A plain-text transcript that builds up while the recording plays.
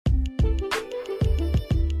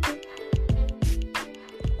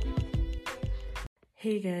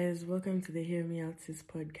Hey guys, welcome to the Hear Me Out Sis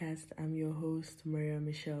podcast. I'm your host, Maria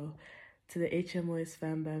Michelle. To the HMOS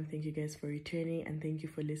fan bam, thank you guys for returning and thank you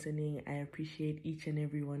for listening. I appreciate each and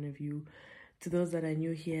every one of you. To those that are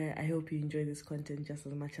new here, I hope you enjoy this content just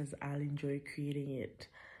as much as I'll enjoy creating it.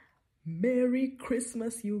 Merry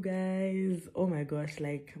Christmas, you guys! Oh my gosh,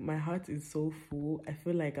 like my heart is so full. I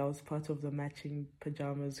feel like I was part of the matching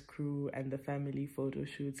pajamas crew and the family photo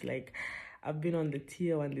shoots. Like, I've been on the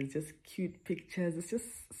tier and there's just cute pictures. It's just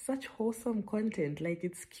such wholesome content. Like,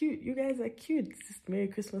 it's cute. You guys are cute. It's just Merry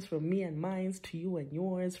Christmas from me and mine to you and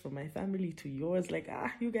yours, from my family to yours. Like,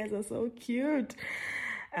 you guys are so cute.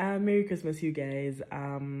 Merry Christmas, you guys.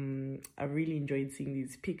 I really enjoyed seeing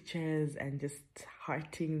these pictures and just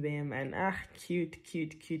hearting them and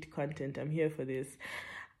cute content. I'm here for this.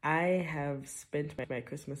 I have spent my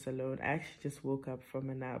Christmas alone. I actually just woke up from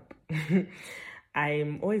a nap.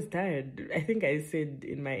 I'm always tired. I think I said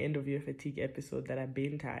in my end of year fatigue episode that I've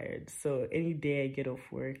been tired. So any day I get off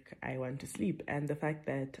work, I want to sleep. And the fact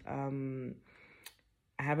that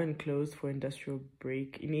I haven't closed for industrial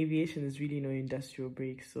break. In aviation, there's really no industrial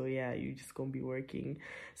break. So yeah, you just gonna be working.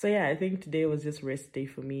 So yeah, I think today was just rest day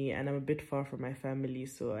for me, and I'm a bit far from my family,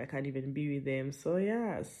 so I can't even be with them. So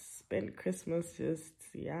yeah, spent Christmas just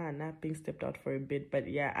napping, stepped out for a bit. But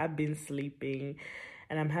yeah, I've been sleeping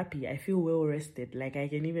and I'm happy. I feel well rested. Like I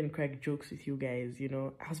can even crack jokes with you guys, you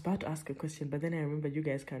know. I was about to ask a question, but then I remembered you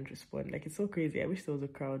guys can't respond. Like it's so crazy. I wish there was a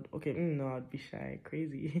crowd. Okay, no, I'd be shy.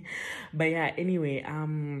 Crazy. But yeah, anyway,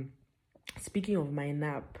 speaking of my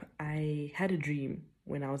nap, I had a dream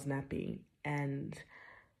when I was napping and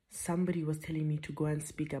somebody was telling me to go and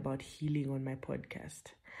speak about healing on my podcast.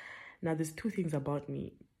 Now, there's two things about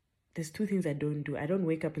me. There's two things I don't do. I don't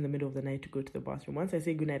wake up in the middle of the night to go to the bathroom. Once I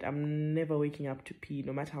say goodnight, I'm never waking up to pee,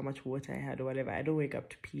 no matter how much water I had or whatever. I don't wake up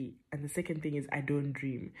to pee. And the second thing is I don't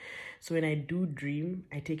dream. So when I do dream,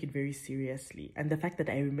 I take it very seriously. And the fact that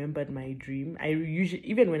I remembered my dream, I usually,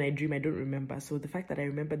 even when I dream, I don't remember. So the fact that I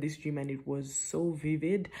remembered this dream and it was so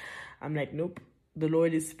vivid, I'm like, nope, the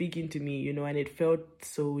Lord is speaking to me, you know, and it felt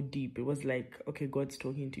so deep. It was like, okay, God's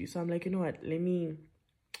talking to you. So I'm like, you know what, let me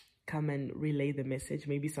come and relay the message.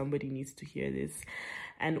 Maybe somebody needs to hear this.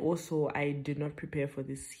 And also, I did not prepare for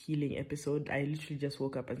this healing episode. I literally just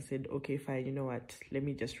woke up and said, okay, fine, you know what, let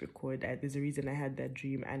me just record. There's a reason I had that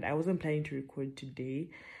dream, and I wasn't planning to record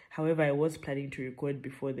today. However, I was planning to record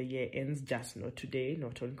before the year ends, just not today,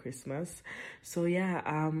 not on Christmas. So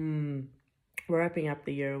yeah, we're wrapping up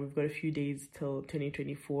the year. We've got a few days till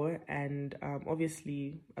 2024, and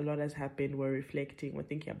obviously a lot has happened. We're reflecting, we're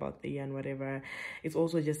thinking about the year and whatever. It's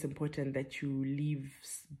also just important that you leave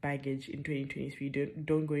baggage in 2023.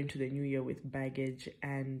 Don't go into the new year with baggage,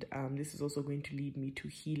 and this is also going to lead me to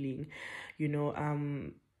healing. You know,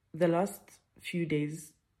 the last few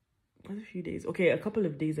days, a couple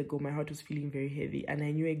of days ago, my heart was feeling very heavy, and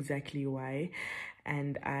I knew exactly why.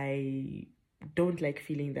 And I don't like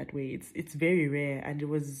feeling that way. It's very rare, and it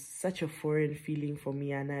was such a foreign feeling for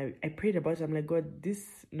me. And I prayed about it. I'm like, God,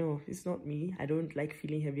 it's not me. I don't like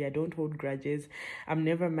feeling heavy. I don't hold grudges. I'm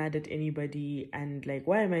never mad at anybody. And like,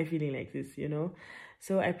 why am I feeling like this, you know?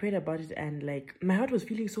 So I prayed about it, and like my heart was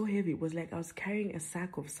feeling so heavy. It was like I was carrying a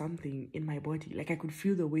sack of something in my body. Like I could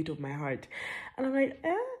feel the weight of my heart. And I'm like,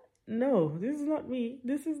 no, this is not me.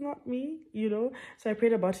 This is not me, you know. So I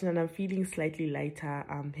prayed about it, and I'm feeling slightly lighter.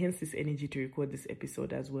 Hence this energy to record this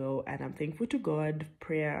episode as well. And I'm thankful to God.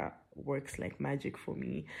 Prayer works like magic for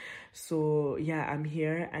me. So yeah, I'm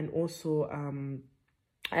here. And also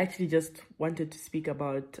I actually just wanted to speak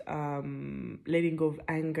about letting go of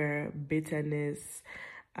anger, bitterness,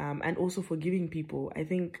 and also forgiving people. I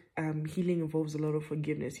think healing involves a lot of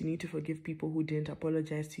forgiveness. You need to forgive people who didn't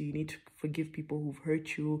apologize to you. You need to forgive people who've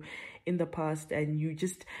hurt you in the past, and you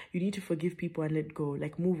need to forgive people and let go,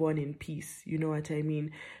 like move on in peace. You know what I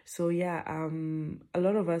mean? So yeah, a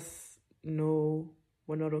lot of us know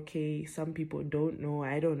we're not okay. Some people don't know.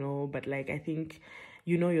 I don't know, but like I think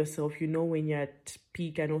you know yourself. You know when you're at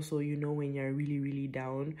peak, and also you know when you're really, really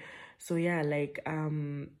down. So yeah, like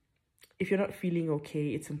if you're not feeling okay,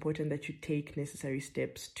 it's important that you take necessary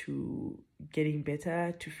steps to getting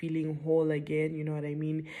better, to feeling whole again, you know what I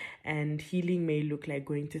mean? And healing may look like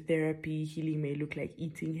going to therapy, healing may look like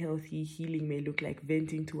eating healthy, healing may look like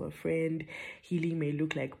venting to a friend, healing may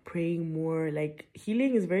look like praying more. Like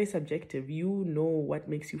healing is very subjective. You know what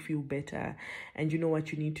makes you feel better, and you know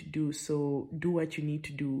what you need to do. So do what you need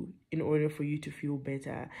to do in order for you to feel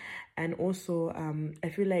better. And also, I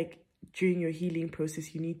feel like during your healing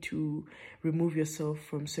process, you need to remove yourself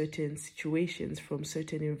from certain situations, from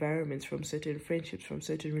certain environments, from certain friendships, from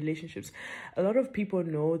certain relationships. A lot of people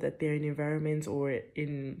know that they're in environments or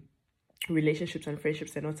in relationships and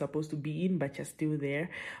friendships they're not supposed to be in, but you're still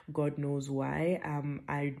there. God knows why.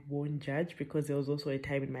 I won't judge, because there was also a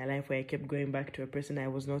time in my life where I kept going back to a person I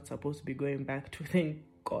was not supposed to be going back to. Thank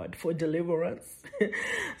God for deliverance.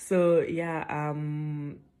 So yeah,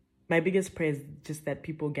 my biggest prayer is just that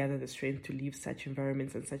people gather the strength to leave such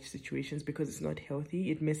environments and such situations, because it's not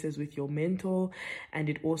healthy. It messes with your mental, and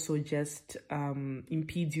it also just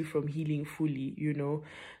impedes you from healing fully, you know.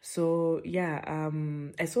 So yeah,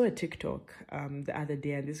 I saw a TikTok the other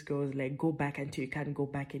day, and this girl was like, go back until you can't go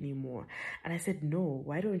back anymore. And I said, no,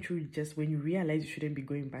 why don't you just, when you realize you shouldn't be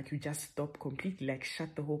going back, you just stop completely, like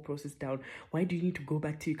shut the whole process down. Why do you need to go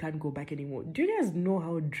back till you can't go back anymore? Do you guys know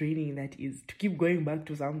how draining that is, to keep going back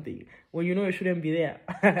to something when you know you shouldn't be there?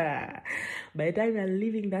 By the time you're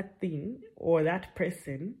leaving that thing or that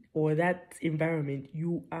person or that environment,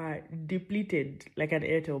 you are depleted like an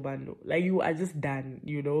Airtel bundle. Like, you are just done,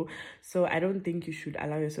 you know. So I don't think you should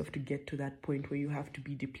allow yourself to get to that point where you have to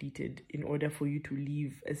be depleted in order for you to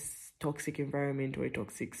leave a toxic environment or a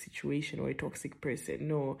toxic situation or a toxic person.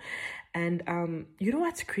 No. And you know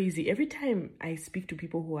what's crazy? Every time I speak to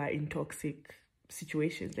people who are in toxic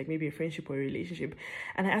situations, like maybe a friendship or a relationship,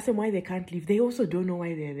 and I ask them why they can't leave, they also don't know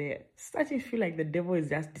why they're there. Starting to feel like the devil is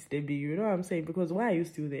just disturbing you, you know what I'm saying? Because why are you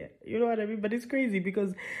still there? You know what I mean? But it's crazy,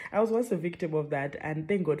 because I was once a victim of that, and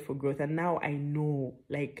thank God for growth. And now I know,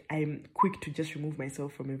 like, I'm quick to just remove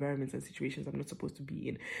myself from environments and situations I'm not supposed to be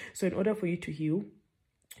in. So in order for you to heal,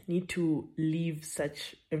 need to leave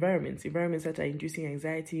such environments that are inducing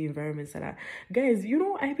anxiety, environments that are, guys, you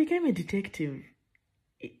know, I became a detective.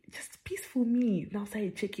 Just peaceful me. Now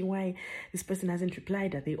started checking why this person hasn't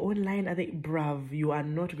replied. Are they online? Are they? Bruv, you are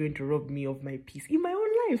not going to rob me of my peace in my own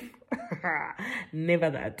life.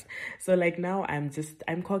 Never that. So like now I'm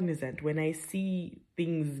cognizant. When I see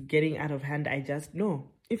things getting out of hand, I just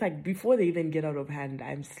know. In fact, before they even get out of hand,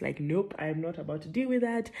 I'm just like, nope, I'm not about to deal with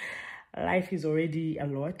that. Life is already a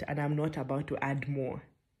lot, and I'm not about to add more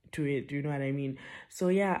to it, you know what I mean? So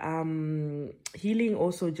yeah, healing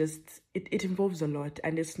also just it involves a lot,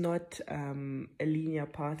 and it's not a linear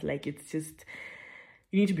path. Like, it's just,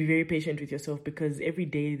 you need to be very patient with yourself, because every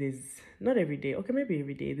day maybe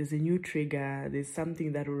every day there's a new trigger. There's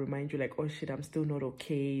something that will remind you, like, oh shit, I'm still not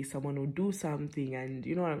okay. Someone will do something, and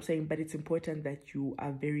you know what I'm saying? But it's important that you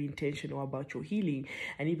are very intentional about your healing.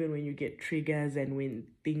 And even when you get triggers and when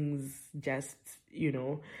things just, you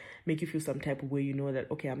know, make you feel some type of way, you know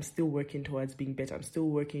that, okay, I'm still working towards being better. I'm still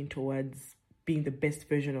working towards being the best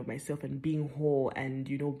version of myself and being whole, and,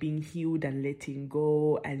 you know, being healed and letting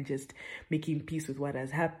go and just making peace with what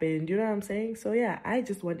has happened. You know what I'm saying? So yeah, I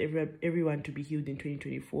just want everyone to be healed in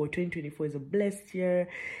 2024. 2024 is a blessed year.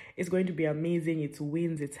 It's going to be amazing. It's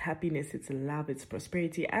wins, it's happiness, it's love, it's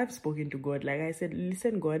prosperity. I've spoken to God. Like I said,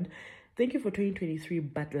 listen, God, thank you for 2023,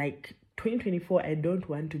 but like 2024, I don't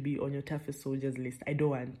want to be on your toughest soldiers list. I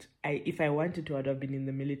don't want. If I wanted to, I'd have been in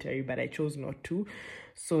the military, but I chose not to.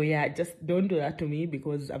 So yeah, just don't do that to me,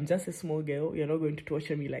 because I'm just a small girl. You're not going to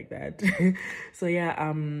torture me like that. So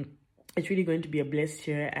yeah, it's really going to be a blessed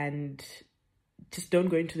year, and just don't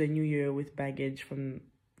go into the new year with baggage from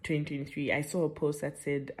 2023. I saw a post that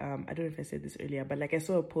said, I don't know if I said this earlier, but like I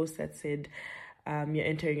saw a post that said, you're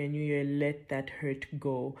entering a new year, let that hurt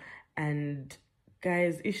go. And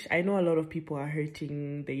guys, I know a lot of people are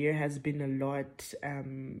hurting. The year has been a lot.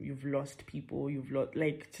 You've lost people.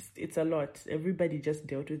 It's a lot. Everybody just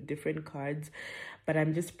dealt with different cards. But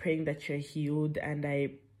I'm just praying that you're healed. And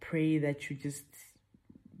I pray that you just,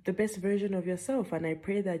 the best version of yourself. And I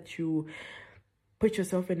pray that you put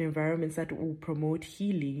yourself in environments that will promote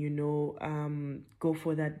healing, you know. Go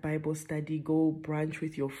for that Bible study, go brunch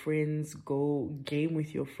with your friends, go game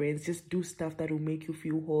with your friends, just do stuff that will make you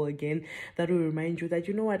feel whole again, that will remind you that,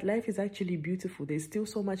 you know what, life is actually beautiful. There's still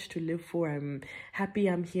so much to live for. I'm happy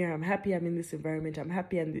I'm here. I'm happy I'm in this environment. I'm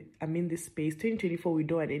happy I'm in this space. 2024, we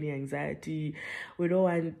don't want any anxiety. We don't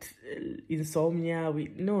want insomnia.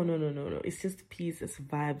 No. It's just peace. It's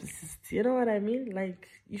vibes. It's just, you know what I mean? Like,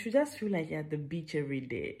 you should just feel like you're at the beach every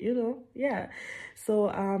day, you know? Yeah. So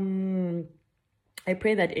I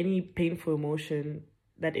pray that any painful emotion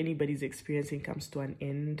that anybody's experiencing comes to an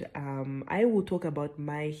end. I will talk about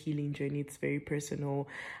my healing journey. It's very personal,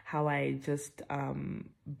 how I just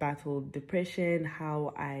battled depression,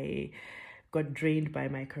 how I got drained by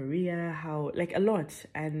my career, how like a lot.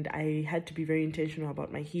 And I had to be very intentional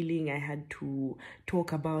about my healing. I had to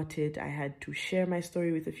talk about it. I had to share my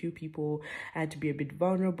story with a few people. I had to be a bit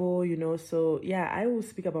vulnerable, So yeah, I will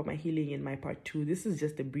speak about my healing in my part 2. This is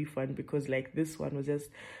just a brief one because like this one was just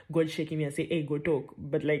God shaking me and say, hey, go talk.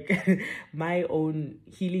 But like my own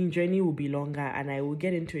healing journey will be longer, and I will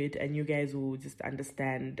get into it, and you guys will just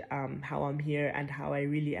understand how I'm here and how I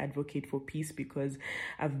really advocate for peace, because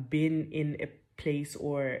I've been in a place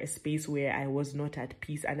or a space where I was not at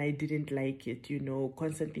peace and I didn't like it,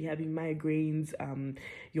 constantly having migraines.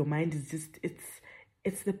 Your mind is just,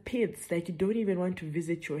 it's the pits. Like, you don't even want to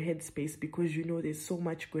visit your headspace because there's so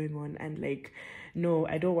much going on, and like, no,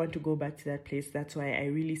 I don't want to go back to that place. That's why I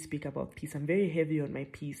really speak about peace. I'm very heavy on my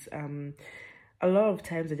peace. A lot of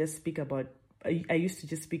times I used to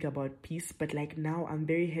just speak about peace, but like now I'm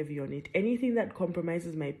very heavy on it. Anything that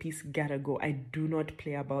compromises my peace gotta go. I do not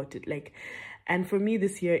play about it. Like, and for me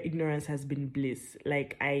this year, ignorance has been bliss.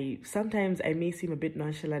 Like, sometimes I may seem a bit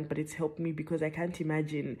nonchalant, but it's helped me because I can't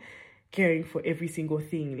imagine caring for every single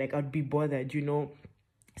thing. Like, I'd be bothered,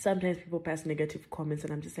 Sometimes people pass negative comments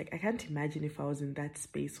and I'm just like, I can't imagine if I was in that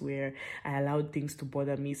space where I allowed things to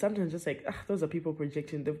bother me. Sometimes just like, those are people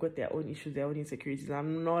projecting. They've got their own issues, their own insecurities.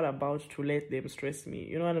 I'm not about to let them stress me.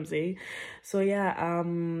 You know what I'm saying? So yeah,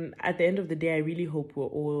 at the end of the day, I really hope we're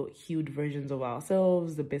all healed versions of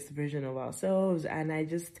ourselves, the best version of ourselves. And I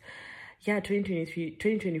just... yeah,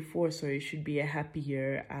 2024, sorry, should be a happy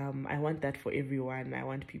year. I want that for everyone. I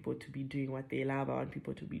want people to be doing what they love. I want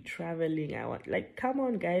people to be traveling. I want, like, come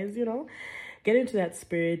on, guys, get into that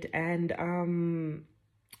spirit. And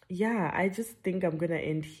yeah, I just think I'm gonna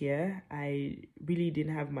end here. I really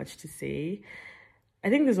didn't have much to say.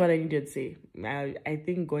 I think this is what I needed to say. I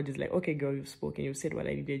think God is like, okay, girl, you've spoken. You've said what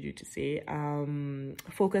I needed you to say.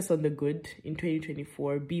 Focus on the good in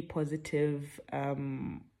 2024. Be positive.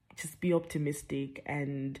 Just be optimistic.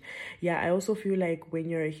 And yeah, I also feel like when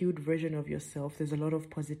you're a healed version of yourself, there's a lot of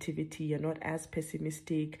positivity. You're not as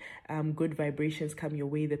pessimistic. Good vibrations come your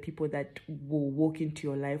way. The people that will walk into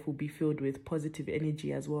your life will be filled with positive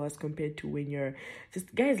energy, as well, as compared to when you're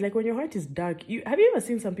just, guys, like when your heart is dark. Have you ever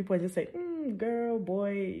seen some people are just like, girl,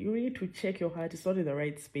 boy, you need to check your heart. It's not in the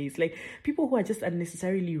right space. Like, people who are just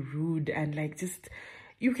unnecessarily rude and like, just,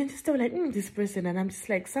 you can just tell like, this person. And I'm just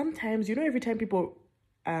like, sometimes, every time people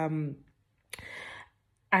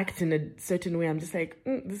act in a certain way, I'm just like,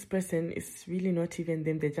 this person is really not even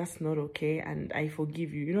them. They're just not okay, and I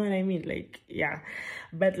forgive you. You know what I mean? Like, yeah.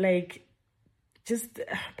 But like, just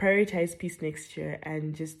prioritize peace next year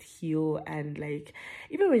and just heal. And like,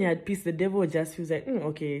 even when you're at peace, the devil just feels like,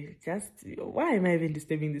 okay, just, why am I even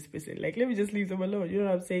disturbing this person? Like, let me just leave them alone. You know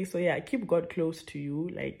what I'm saying? So yeah, keep God close to you.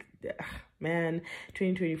 Like, man,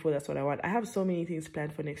 2024, that's what I want. I have so many things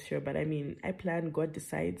planned for next year, but I mean, I plan, God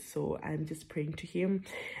decides. So I'm just praying to him,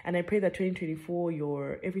 and I pray that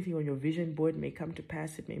 2024, everything on your vision board may come to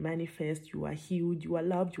pass. It may manifest. You are healed, you are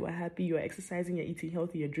loved, you are happy, you are exercising, you're eating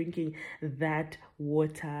healthy, you're drinking that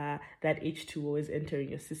water, that H2O is entering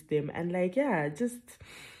your system. And like, yeah, it's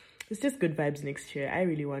just good vibes next year. I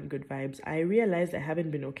really want good vibes. I realized I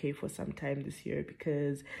haven't been okay for some time this year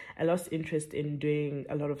because I lost interest in doing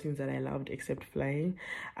a lot of things that I loved except flying.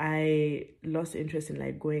 I lost interest in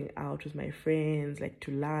like going out with my friends, like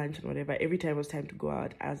to lunch and whatever. Every time it was time to go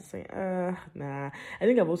out, I was just like, nah. I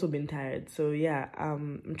think I've also been tired. So yeah,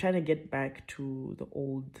 I'm trying to get back to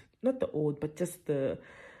not the old, but just the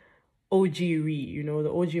OG Ree,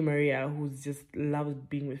 the OG Maria, who's just loves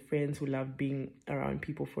being with friends, who love being around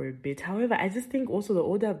people for a bit. However, I just think also the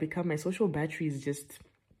older I've become, my social battery is just,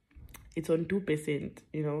 it's on 2%,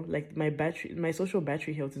 like my social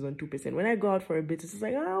battery health is on 2%. When I go out for a bit, it's just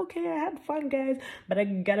like, okay, I had fun, guys, but I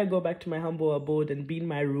gotta go back to my humble abode and be in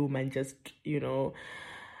my room and just,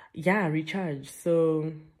 recharge.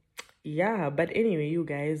 So yeah, but anyway, you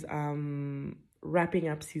guys, wrapping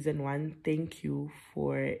up season 1. Thank you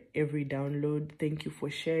for every download. Thank you for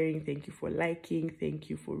sharing. Thank you for liking. Thank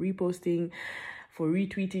you for reposting, for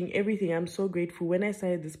retweeting, everything. I'm so grateful. When I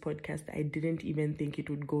started this podcast, I didn't even think it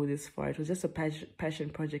would go this far. It was just a passion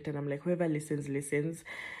project, and I'm like, whoever listens.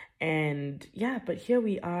 And yeah, but here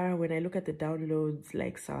we are. When I look at the downloads,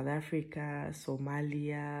 like South Africa,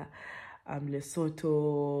 Somalia,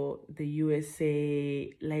 Lesotho, the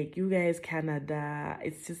USA, like you guys, Canada,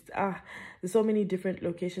 it's just there's so many different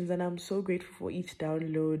locations, and I'm so grateful for each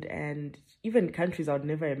download. And even countries I would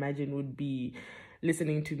never imagine would be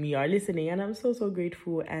listening to me are listening, and I'm so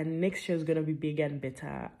grateful. And next year is gonna be big and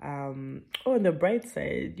better. On the bright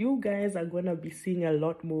side, you guys are gonna be seeing a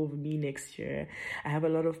lot more of me next year. I have a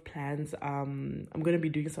lot of plans. I'm gonna be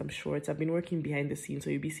doing some shorts. I've been working behind the scenes, so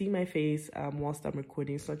you'll be seeing my face whilst I'm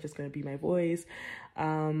recording. It's not just gonna be my voice.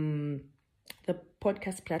 The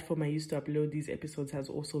podcast platform I used to upload these episodes has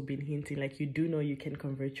also been hinting, like, you do know you can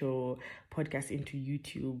convert your podcast into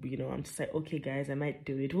YouTube. I'm just like, okay guys, I might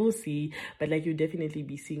do it, we'll see. But like, you'll definitely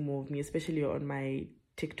be seeing more of me, especially on my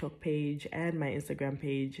TikTok page and my Instagram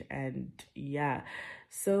page. And yeah,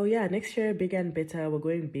 so yeah, next year, big and better. We're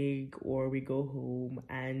going big or we go home.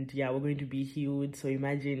 And yeah, we're going to be healed. So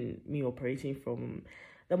imagine me operating from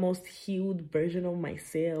the most healed version of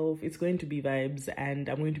myself. It's going to be vibes, and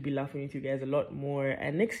I'm going to be laughing with you guys a lot more.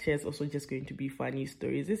 And next year is also just going to be funny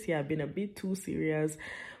stories. This year I've been a bit too serious.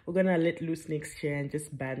 We're gonna let loose next year and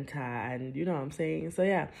just banter, and you know what I'm saying. So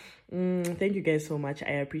yeah, thank you guys so much.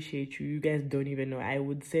 I appreciate you. You guys don't even know. I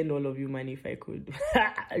would send all of you money if I could.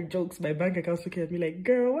 Jokes. My bank account's looking at me like,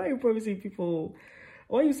 girl, why are you promising people?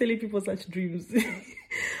 Why are you selling people such dreams?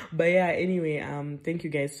 But yeah, anyway, thank you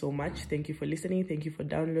guys so much. Thank you for listening. Thank you for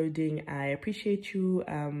downloading. I appreciate you.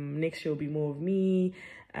 Next year will be more of me.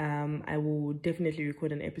 I will definitely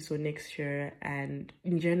record an episode next year, and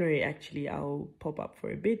in January actually I'll pop up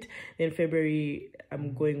for a bit. Then February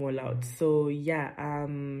I'm going all out. So yeah,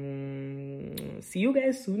 see you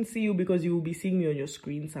guys soon. See you, because you will be seeing me on your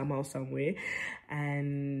screen somehow, somewhere.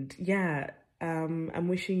 And yeah, I'm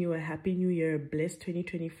wishing you a happy new year, blessed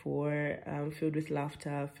 2024, filled with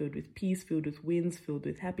laughter, filled with peace, filled with wins, filled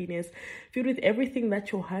with happiness, filled with everything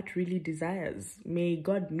that your heart really desires. May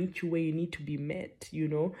God meet you where you need to be met,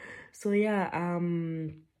 So yeah,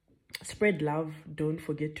 spread love. Don't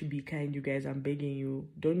forget to be kind, you guys. I'm begging you.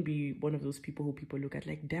 Don't be one of those people who people look at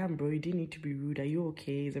like, damn bro, you didn't need to be rude. Are you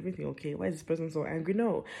okay? Is everything okay? Why is this person so angry?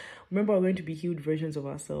 No, remember, we're going to be healed versions of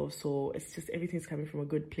ourselves, so it's just everything's coming from a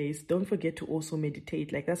good place. Don't forget to also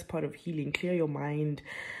meditate. Like, that's part of healing. Clear your mind,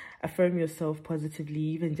 affirm yourself positively,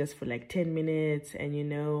 even just for like 10 minutes. And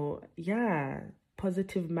yeah,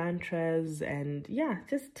 positive mantras, and yeah,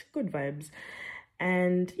 just good vibes.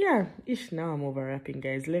 And yeah, now I'm over rapping,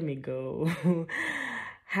 guys. Let me go.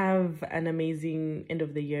 Have an amazing end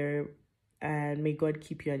of the year, and may God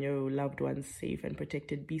keep you and your loved ones safe and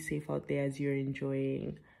protected. Be safe out there as you're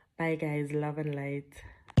enjoying. Bye, guys. Love and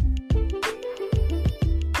light.